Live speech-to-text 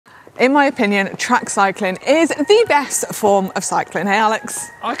In my opinion, track cycling is the best form of cycling. Hey,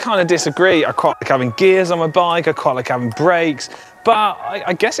 Alex? I kind of disagree. I quite like having gears on my bike, I quite like having brakes, but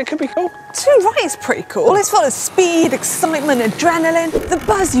I guess it could be cool. Too right, it's pretty cool. It's full of speed, excitement, adrenaline. The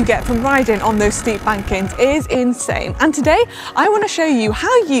buzz you get from riding on those steep bankings is insane. And today, I want to show you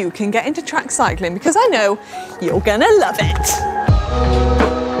how you can get into track cycling because I know you're gonna love it.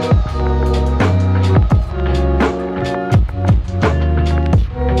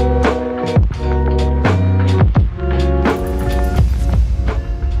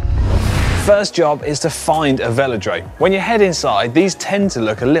 First job is to find a velodrome. When you head inside, these tend to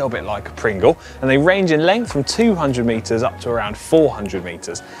look a little bit like a Pringle, and they range in length from 200 meters up to around 400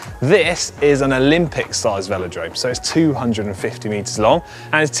 meters. This is an Olympic-sized velodrome, so it's 250 meters long,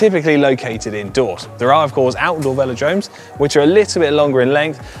 and it's typically located indoors. There are, of course, outdoor velodromes, which are a little bit longer in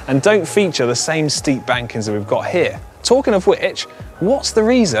length and don't feature the same steep bankings that we've got here. Talking of which, what's the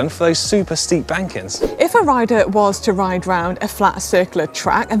reason for those super steep bankings? If a rider was to ride round a flat circular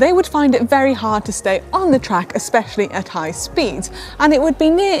track, they would find it very hard to stay on the track, especially at high speeds, and it would be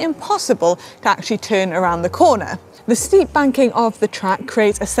near impossible to actually turn around the corner. The steep banking of the track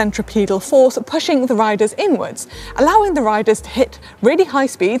creates a centripetal force pushing the riders inwards, allowing the riders to hit really high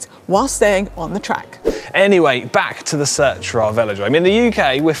speeds while staying on the track. Anyway, back to the search for our velodrome. In the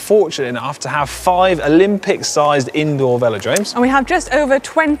UK, we're fortunate enough to have 5 Olympic-sized indoor velodromes. And we have just over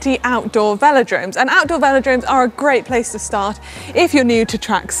 20 outdoor velodromes. And outdoor velodromes are a great place to start if you're new to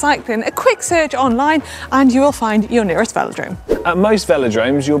track cycling. A quick search online and you will find your nearest velodrome. At most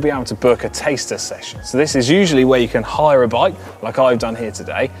velodromes, you'll be able to book a taster session. So this is usually where you can hire a bike, like I've done here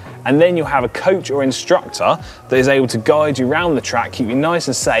today, and then you'll have a coach or instructor that is able to guide you around the track, keep you nice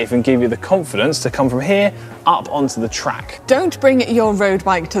and safe, and give you the confidence to come from here up onto the track. Don't bring your road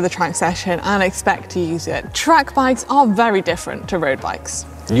bike to the track session and expect to use it. Track bikes are very different to road bikes.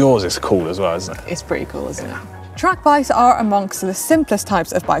 Yours is cool as well, isn't it? It's pretty cool, isn't it? Track bikes are amongst the simplest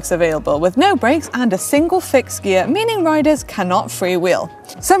types of bikes available, with no brakes and a single fixed gear, meaning riders cannot freewheel.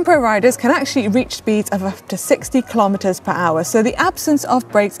 Some pro riders can actually reach speeds of up to 60 kilometers per hour, so the absence of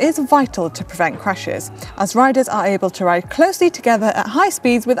brakes is vital to prevent crashes, as riders are able to ride closely together at high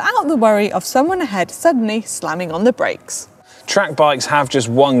speeds without the worry of someone ahead suddenly slamming on the brakes. Track bikes have just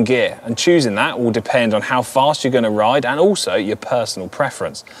one gear, and choosing that will depend on how fast you're going to ride and also your personal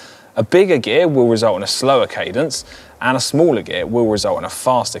preference. A bigger gear will result in a slower cadence, and a smaller gear will result in a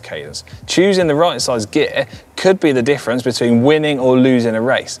faster cadence. Choosing the right size gear could be the difference between winning or losing a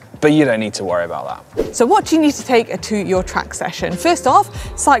race, but you don't need to worry about that. So what do you need to take to your track session? First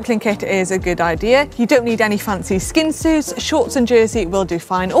off, cycling kit is a good idea. You don't need any fancy skin suits, shorts and jersey will do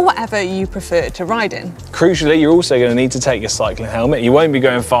fine, or whatever you prefer to ride in. Crucially, you're also going to need to take your cycling helmet. You won't be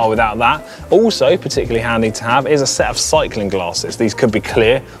going far without that. Also, particularly handy to have is a set of cycling glasses. These could be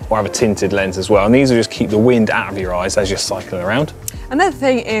clear or have a tinted lens as well, and these will just keep the wind out of your eyes as you're cycling around. Another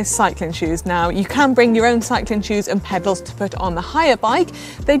thing is cycling shoes. Now, you can bring your own cycling shoes and pedals to put on the hire bike.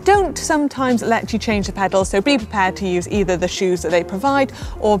 They don't sometimes let you change the pedals, so be prepared to use either the shoes that they provide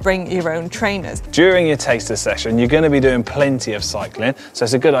or bring your own trainers. During your taster session, you're going to be doing plenty of cycling, so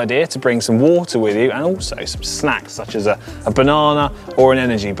it's a good idea to bring some water with you and also some snacks such as a banana or an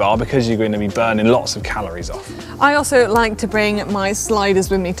energy bar, because you're going to be burning lots of calories off. I also like to bring my sliders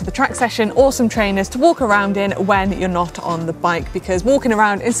with me to the track session or some trainers to walk around in when you're not on the bike, because walking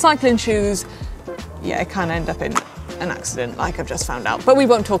around in cycling shoes, yeah, it can end up in an accident like I've just found out, but we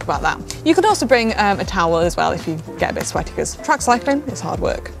won't talk about that. You could also bring a towel as well if you get a bit sweaty, because track cycling is hard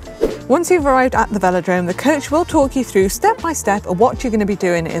work. Once you've arrived at the velodrome, the coach will talk you through step by step what you're going to be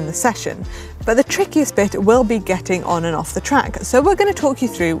doing in the session. But the trickiest bit will be getting on and off the track, so we're going to talk you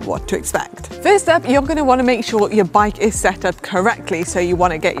through what to expect. First up, you're going to want to make sure your bike is set up correctly, so you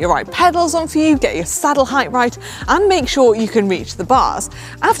want to get your right pedals on for you, get your saddle height right, and make sure you can reach the bars.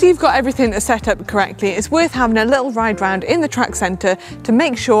 After you've got everything set up correctly, it's worth having a little ride round in the track centre to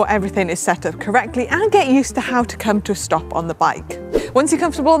make sure everything is set up correctly and get used to how to come to a stop on the bike. Once you're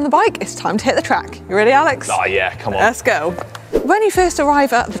comfortable on the bike, it's time to hit the track. You ready, Alex? Oh yeah, come on. Let's go. When you first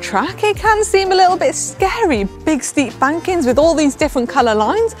arrive at the track, it can seem a little bit scary. Big steep bankings with all these different colour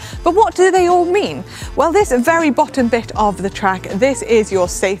lines, but what do they all mean? Well, this very bottom bit of the track, this is your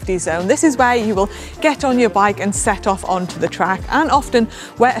safety zone. This is where you will get on your bike and set off onto the track, and often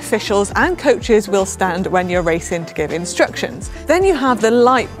where officials and coaches will stand when you're racing to give instructions. Then you have the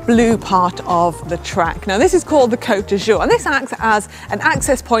light blue part of the track. Now, this is called the Côte de Jour, and this acts as an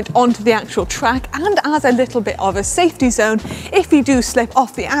access point onto the actual track and as a little bit of a safety zone. If you do slip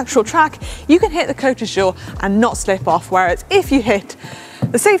off the actual track, you can hit the Côte de Jour and not slip off, whereas if you hit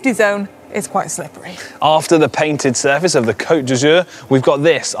the safety zone, it's quite slippery. After the painted surface of the Côte d'Azur, we've got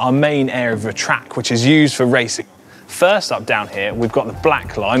this, our main area of the track, which is used for racing. First up down here, we've got the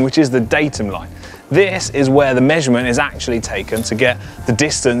black line, which is the datum line. This is where the measurement is actually taken to get the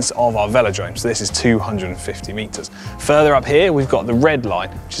distance of our velodrome. So this is 250 meters. Further up here, we've got the red line,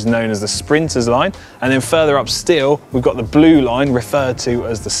 which is known as the sprinters line. And then further up still, we've got the blue line, referred to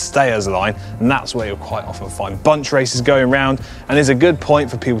as the stayers line. And that's where you'll quite often find bunch races going around, and is a good point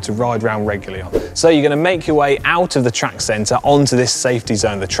for people to ride around regularly on. So you're gonna make your way out of the track center onto this safety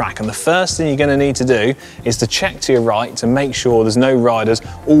zone of the track. And the first thing you're gonna need to do is to check to your right to make sure there's no riders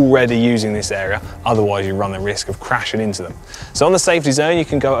already using this area. Otherwise you run the risk of crashing into them. So on the safety zone, you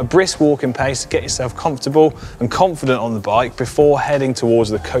can go at a brisk walking pace to get yourself comfortable and confident on the bike before heading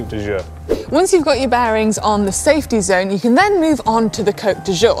towards the Côte d'Azur. Once you've got your bearings on the safety zone, you can then move on to the Côte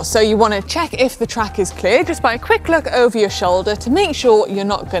d'Azur. So you want to check if the track is clear just by a quick look over your shoulder to make sure you're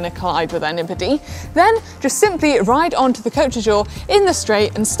not going to collide with anybody. Then just simply ride onto the Côte d'Azur in the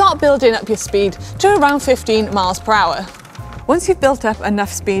straight and start building up your speed to around 15 miles per hour. Once you've built up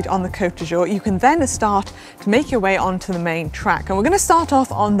enough speed on the Côte d'Azur, you can then start to make your way onto the main track. And we're going to start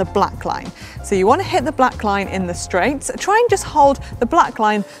off on the black line. So you want to hit the black line in the straights. Try and just hold the black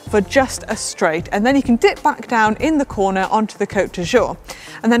line for just a straight, and then you can dip back down in the corner onto the Côte d'Azur.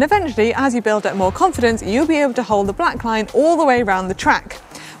 And then eventually, as you build up more confidence, you'll be able to hold the black line all the way around the track.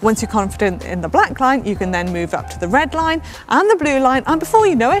 Once you're confident in the black line, you can then move up to the red line and the blue line, and before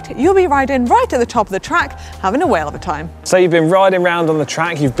you know it, you'll be riding right at the top of the track, having a whale of a time. So you've been riding around on the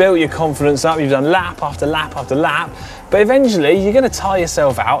track, you've built your confidence up, you've done lap after lap after lap, but eventually you're going to tire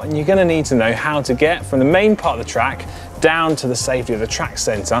yourself out and you're going to need to know how to get from the main part of the track down to the safety of the track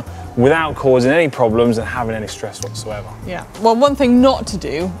centre without causing any problems and having any stress whatsoever. Yeah, well, one thing not to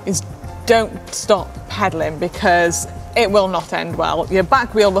do is don't stop pedalling, because it will not end well. Your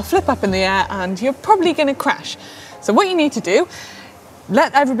back wheel will flip up in the air and you're probably going to crash. So what you need to do,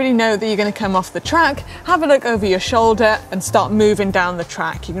 let everybody know that you're going to come off the track, have a look over your shoulder and start moving down the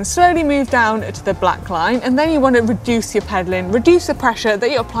track. You can slowly move down to the black line, and then you want to reduce your pedaling, reduce the pressure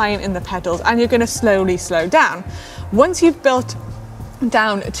that you're applying in the pedals, and you're going to slowly slow down. Once you've built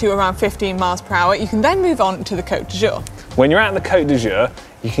down to around 15 miles per hour, you can then move on to the Côte d'Azur. When you're at the Côte d'Azur,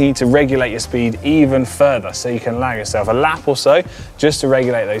 you need to regulate your speed even further, so you can allow yourself a lap or so just to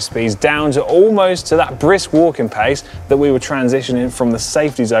regulate those speeds down to almost to that brisk walking pace that we were transitioning from the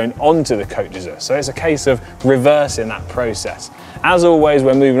safety zone onto the Côte d'Azur. So it's a case of reversing that process. As always,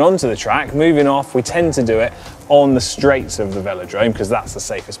 we're moving onto the track, moving off, we tend to do it on the straights of the velodrome because that's the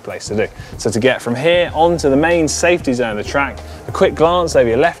safest place to do. So to get from here onto the main safety zone of the track, a quick glance over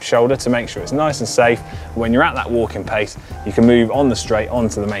your left shoulder to make sure it's nice and safe. When you're at that walking pace, you can move on the straight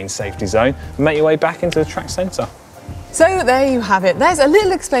onto the main safety zone and make your way back into the track centre. So there you have it. There's a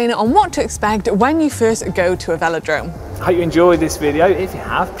little explainer on what to expect when you first go to a velodrome. I hope you enjoyed this video. If you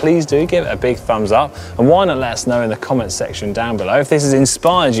have, please do give it a big thumbs up, and why not let us know in the comments section down below if this has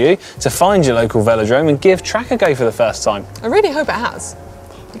inspired you to find your local velodrome and give track a go for the first time. I really hope it has.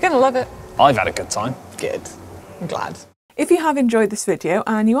 You're gonna love it. I've had a good time. Good. I'm glad. If you have enjoyed this video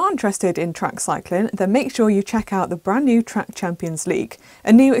and you are interested in track cycling, then make sure you check out the brand new Track Champions League,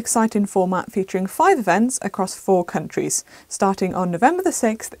 a new exciting format featuring 5 events across 4 countries, starting on November the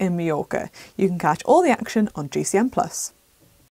 6th in Mallorca. You can catch all the action on GCN+.